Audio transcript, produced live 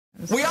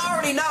We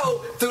already know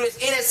through this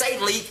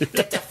NSA leak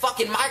that the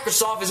fucking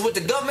Microsoft is with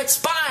the government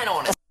spying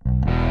on us.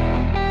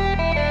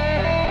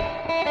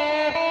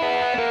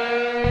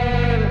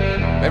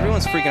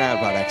 Everyone's freaking out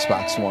about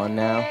Xbox One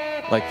now.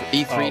 Like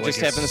E3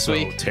 just happened this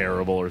week.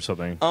 Terrible or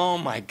something. Oh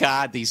my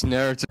God, these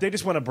nerds! They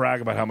just want to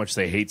brag about how much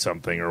they hate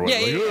something or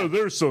whatever. Yeah, yeah. Oh,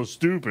 they're so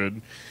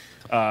stupid.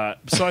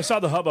 So I saw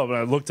the hubbub and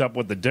I looked up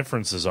what the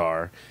differences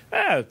are.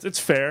 It's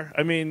fair.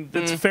 I mean,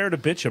 it's fair to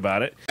bitch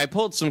about it. I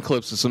pulled some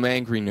clips of some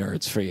angry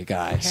nerds for you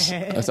guys.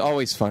 It's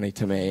always funny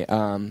to me.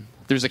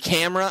 There's a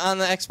camera on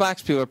the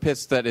Xbox. People are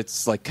pissed that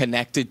it's like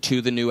connected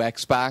to the new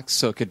Xbox,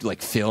 so it could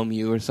like film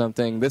you or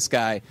something. This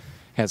guy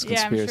has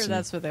conspiracy. Yeah, I'm sure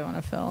that's what they want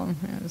to film.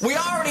 We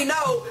already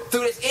know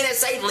through this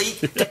NSA leak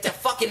that the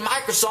fucking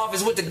Microsoft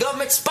is with the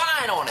government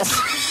spying on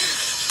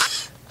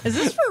us. Is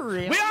this for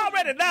real? We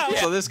already know.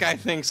 So this guy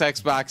thinks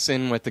Xbox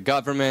in with the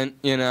government.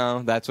 You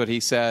know, that's what he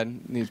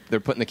said. They're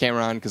putting the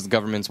camera on because the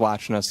government's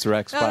watching us through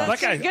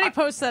Xbox. You're gonna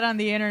post that on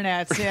the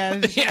internet.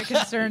 Yeah, you're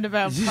concerned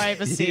about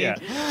privacy. Yeah.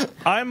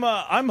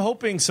 I'm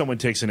hoping someone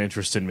takes an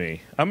interest in me.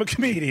 I'm a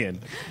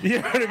comedian. You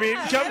know what I mean?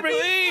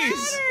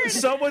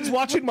 Please, someone's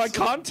watching my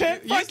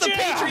content. Use the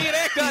Patriot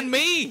Act on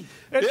me.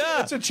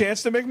 It's a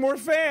chance to make more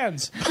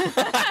fans.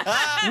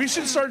 We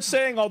should start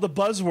saying all the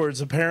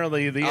buzzwords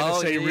apparently the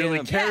NSA really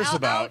cares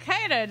about.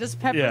 Al-Qaeda, just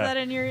pepper that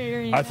in your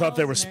emails. I thought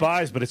they were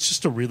spies, but it's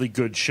just a really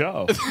good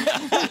show.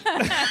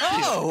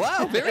 Oh,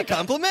 wow, very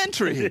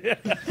complimentary.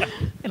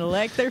 Gonna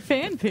like their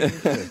fan page.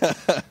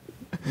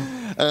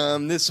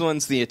 This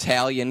one's the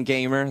Italian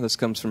gamer. This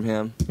comes from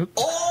him.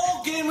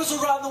 All gamers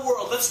around the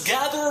world, let's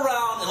gather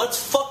around and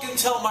let's fucking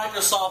tell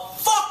Microsoft,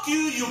 fuck you,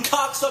 you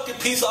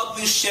cocksucking piece of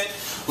ugly shit.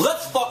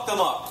 Let's fuck them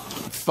up.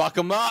 Fuck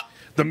them up.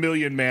 The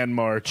Million Man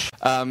March.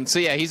 So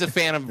yeah, he's a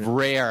fan of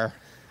Rare,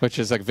 which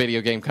is like a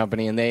video game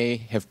company, and they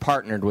have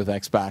partnered with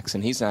Xbox,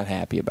 and he's not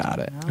happy about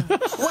it.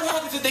 What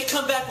happens if they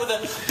come back with a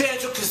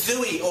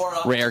Banjo-Kazooie or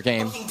a Rare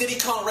game. fucking Diddy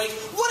Kong Racing?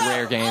 Whatever.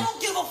 Rare game. I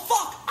don't give a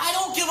fuck. I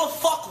don't give a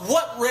fuck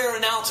what Rare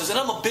announces, and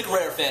I'm a big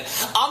Rare fan.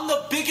 I'm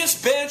the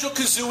biggest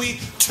Banjo-Kazooie,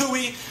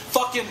 Tooie,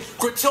 fucking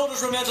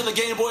Grtilda's Revenge on the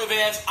Game Boy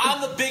Advance.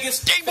 I'm the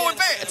biggest Game Boy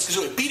Advance.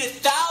 Banjo-Kazooie. Beat it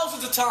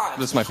thousands of times.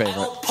 This is my favorite.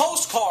 I own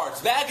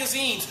postcards,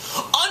 magazines,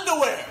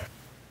 underwear.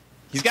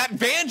 He's got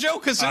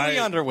Banjo-Kazooie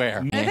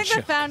underwear. I think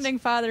the founding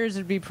fathers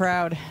would be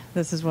proud.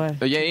 This is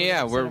what.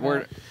 Yeah.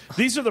 We're.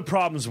 These are the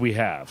problems we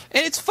have.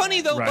 And it's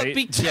funny though, right?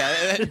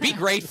 But be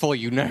grateful,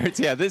 you nerds.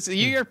 Yeah,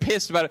 you're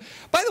pissed about it.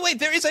 By the way,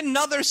 there is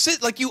another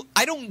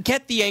I don't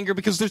get the anger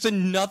because there's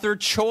another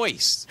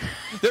choice.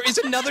 There is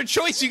another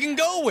choice you can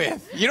go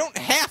with. You don't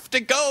have to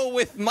go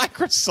with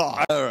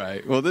Microsoft. All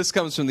right. Well, this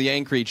comes from the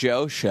Angry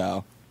Joe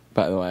show.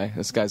 By the way,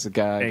 this guy's a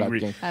guy about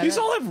games. These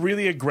all have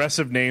really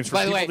aggressive names for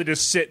people way, to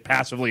just sit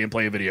passively and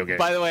play a video game.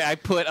 By the way, I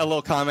put a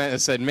little comment that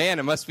said, man,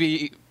 it must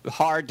be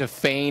hard to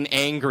feign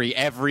angry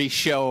every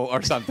show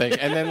or something.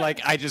 And then, like,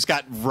 I just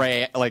got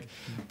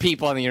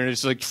people on the internet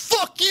just like,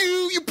 fuck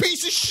you, you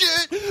piece of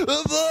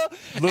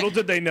shit. Little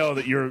did they know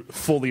that you're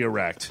fully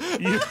erect.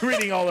 You're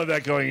reading all of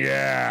that going,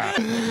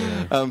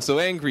 yeah. So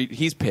Angry,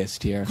 he's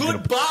pissed here.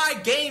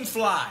 Goodbye,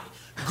 Gamefly.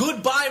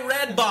 Goodbye,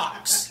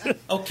 Redbox.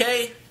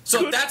 Okay?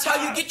 So that's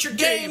how you get your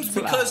games,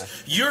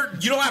 because you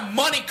don't have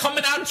money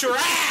coming out your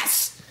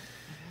ass.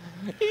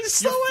 He's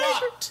so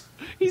angry.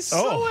 He's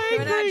so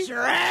angry. Coming out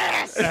your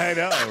ass. I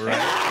know,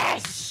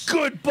 right?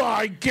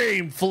 Goodbye,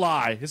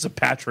 Gamefly. It's a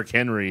Patrick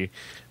Henry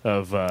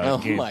of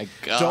game. My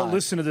God. Don't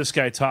listen to this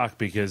guy talk,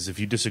 because if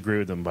you disagree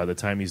with him, by the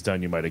time he's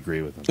done, you might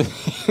agree with him.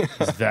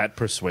 He's that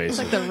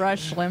persuasive. It's like the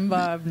Rush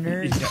Limbaugh of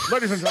nerds. Yeah.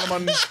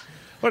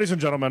 Ladies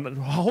and gentlemen,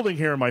 holding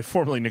here in my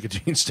formerly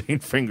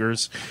nicotine-stained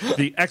fingers,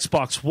 the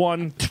Xbox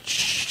One.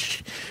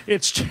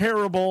 It's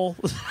terrible.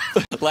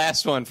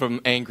 Last one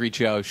from Angry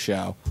Joe's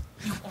show.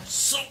 You are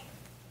so...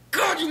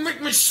 God, you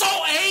make me so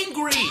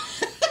angry!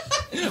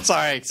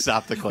 Sorry,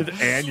 stop the clip.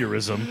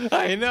 Aneurysm.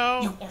 I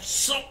know. You are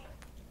so...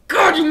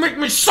 God, you make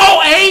me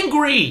so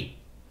angry!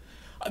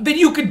 That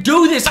you could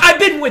do this. I've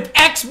been with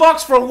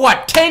Xbox for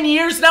what, 10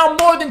 years now?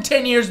 More than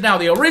 10 years now.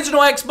 The original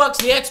Xbox,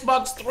 the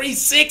Xbox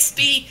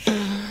 360.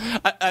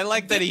 I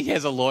like that he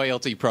has a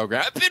loyalty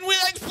program. I've been with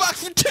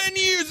Xbox for 10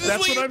 years. This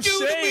That's is what I'm you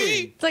do saying.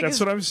 to me. That's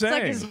what I'm saying.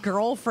 It's like his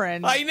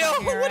girlfriend. I know.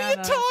 What are you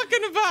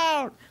talking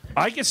about?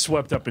 I get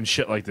swept up in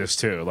shit like this,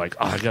 too. Like,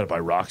 I gotta buy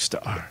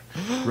Rockstar.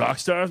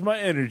 Rockstar is my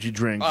energy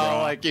drink, bro.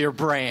 Oh, like your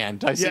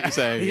brand. I see what you're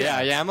saying.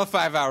 Yeah, I'm a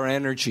 5-hour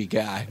energy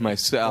guy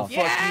myself.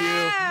 Fuck you.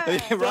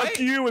 Right? Fuck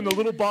you and the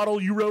little bottle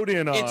you wrote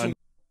in on.